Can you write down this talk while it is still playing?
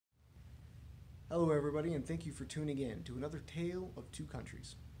Hello, everybody, and thank you for tuning in to another Tale of Two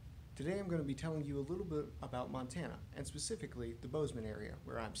Countries. Today I'm going to be telling you a little bit about Montana, and specifically the Bozeman area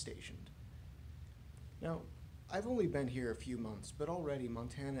where I'm stationed. Now, I've only been here a few months, but already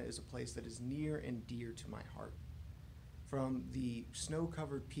Montana is a place that is near and dear to my heart. From the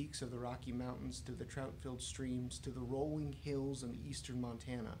snow-covered peaks of the Rocky Mountains to the trout-filled streams to the rolling hills in eastern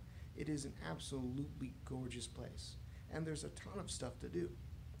Montana, it is an absolutely gorgeous place, and there's a ton of stuff to do.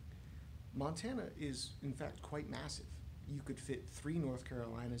 Montana is, in fact, quite massive. You could fit three North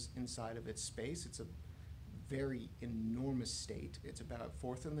Carolinas inside of its space. It's a very enormous state. It's about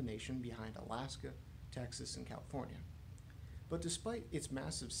fourth in the nation behind Alaska, Texas, and California. But despite its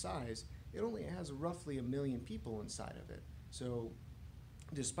massive size, it only has roughly 1 million people inside of it. So,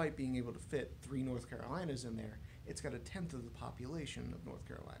 despite being able to fit three North Carolinas in there, it's got a tenth of the population of North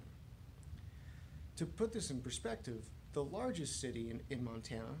Carolina. To put this in perspective, the largest city in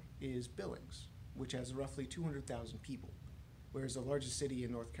Montana is Billings, which has roughly 200,000 people, whereas the largest city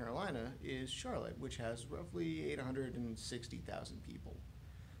in North Carolina is Charlotte, which has roughly 860,000 people.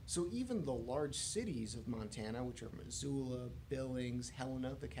 So even the large cities of Montana, which are Missoula, Billings,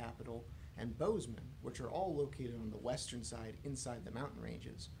 Helena, the capital, and Bozeman, which are all located on the western side inside the mountain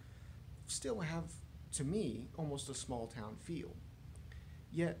ranges, still have, to me, almost a small town feel.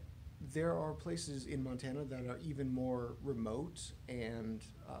 Yet, there are places in Montana that are even more remote and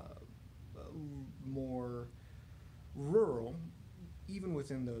more rural, even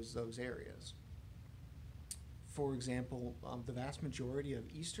within those areas. For example, the vast majority of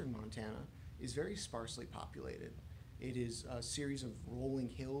eastern Montana is very sparsely populated. It is a series of rolling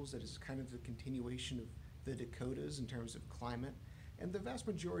hills that is kind of the continuation of the Dakotas in terms of climate, and the vast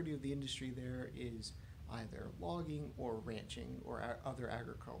majority of the industry there is either logging or ranching or other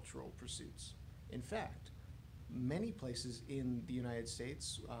agricultural pursuits. In fact, many places in the United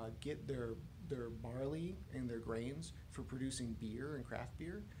States get their barley and their grains for producing beer and craft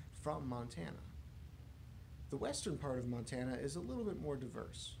beer from Montana. The western part of Montana is a little bit more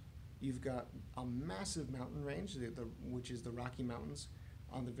diverse. You've got a massive mountain range, which is the Rocky Mountains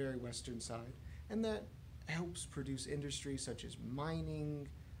on the very western side, and that helps produce industries such as mining,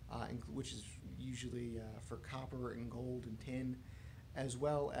 which is usually for copper and gold and tin, as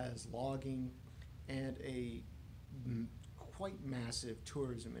well as logging, and a quite massive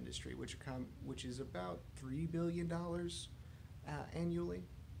tourism industry, which is about $3 billion annually.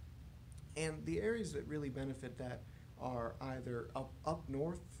 And the areas that really benefit that are either up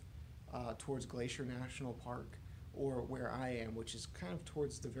north towards Glacier National Park, or where I am, which is kind of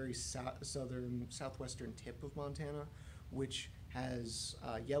towards the very southwestern tip of Montana, which has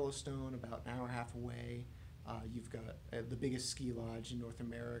Yellowstone about an hour and a half away. You've got the biggest ski lodge in North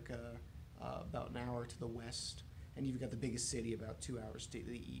America about an hour to the west, and you've got the biggest city about 2 hours to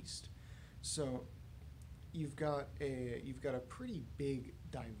the east. So you've got a pretty big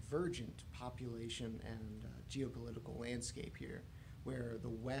divergent population and geopolitical landscape here, where the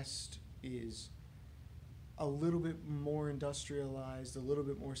west is a little bit more industrialized, a little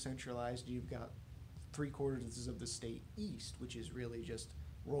bit more centralized. You've got three-quarters of the state east, which is really just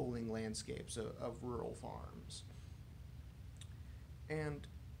rolling landscapes of rural farms. And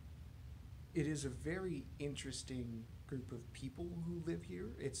it is a very interesting group of people who live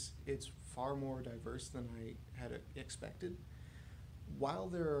here. It's far more diverse than I had expected.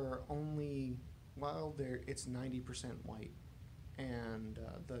 It's 90% white, and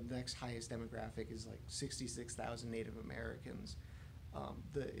the next highest demographic is like 66,000 Native Americans.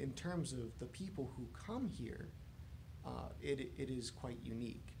 In terms of the people who come here, it is quite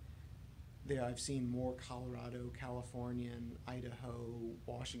unique. I've seen more Colorado, Californian, Idaho,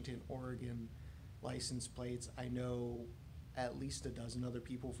 Washington, Oregon license plates. I know at least a dozen other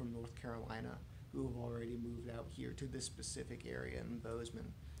people from North Carolina who have already moved out here to this specific area in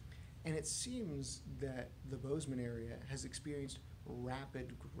Bozeman. And it seems that the Bozeman area has experienced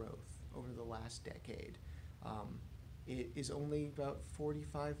rapid growth over the last decade. It is only about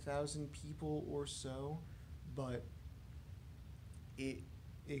 45,000 people or so, but the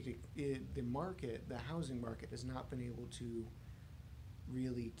housing market has not been able to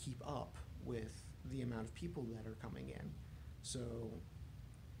really keep up with the amount of people that are coming in. So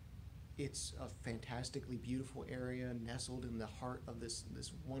it's a fantastically beautiful area nestled in the heart of this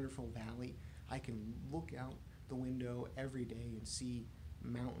wonderful valley. I can look out the window every day and see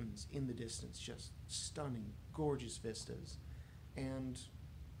mountains in the distance, just stunning, gorgeous vistas. And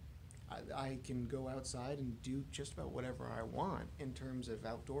I can go outside and do just about whatever I want in terms of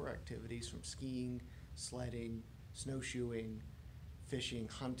outdoor activities, from skiing, sledding, snowshoeing, fishing,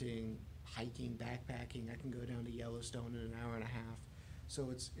 hunting, hiking, backpacking. I can go down to Yellowstone in an hour and a half. So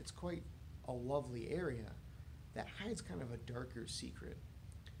it's quite a lovely area that hides kind of a darker secret.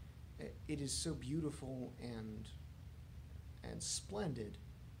 It is so beautiful and splendid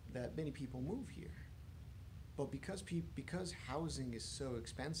that many people move here. But because housing is so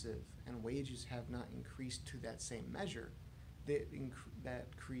expensive and wages have not increased to that same measure,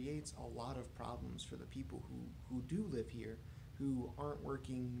 that creates a lot of problems for the people who do live here, who aren't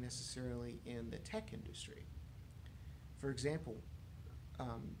working necessarily in the tech industry. For example,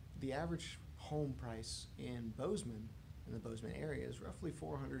 the average home price in Bozeman, in the Bozeman area, is roughly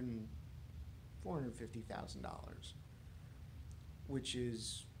 $450,000, which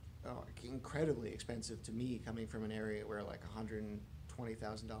is incredibly expensive to me, coming from an area where like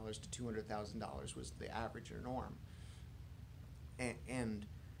 $120,000 to $200,000 was the average or norm. And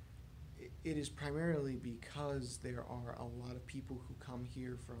it is primarily because there are a lot of people who come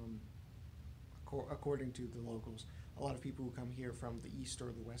here from, according to the locals, a lot of people who come here from the east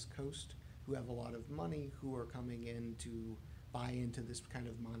or the west coast who have a lot of money, who are coming in to buy into this kind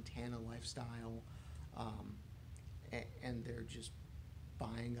of Montana lifestyle, and they're just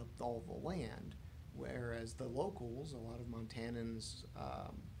buying up all the land. Whereas the locals, a lot of Montanans,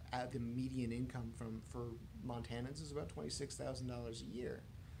 the median income for Montanans is about $26,000 a year.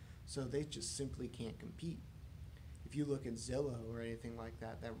 So they just simply can't compete. If you look at Zillow or anything like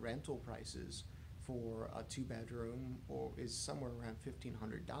that, that rental prices for a two-bedroom is somewhere around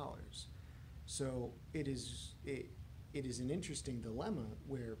 $1,500. So it is an interesting dilemma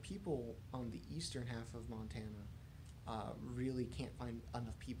where people on the eastern half of Montana really can't find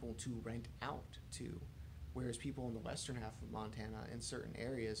enough people to rent out to, whereas people in the western half of Montana in certain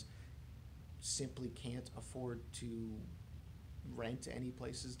areas simply can't afford to rent any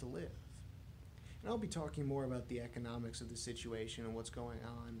places to live. And I'll be talking more about the economics of the situation and what's going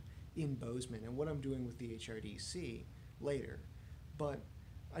on in Bozeman and what I'm doing with the HRDC later. But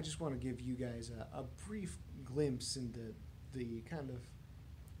I just want to give you guys a brief glimpse into the kind of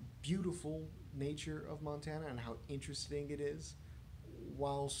beautiful nature of Montana and how interesting it is,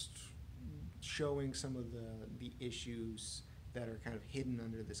 whilst showing some of the issues that are kind of hidden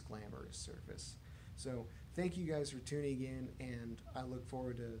under this glamorous surface. So thank you guys for tuning in, and I look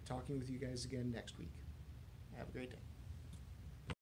forward to talking with you guys again next week. Have a great day.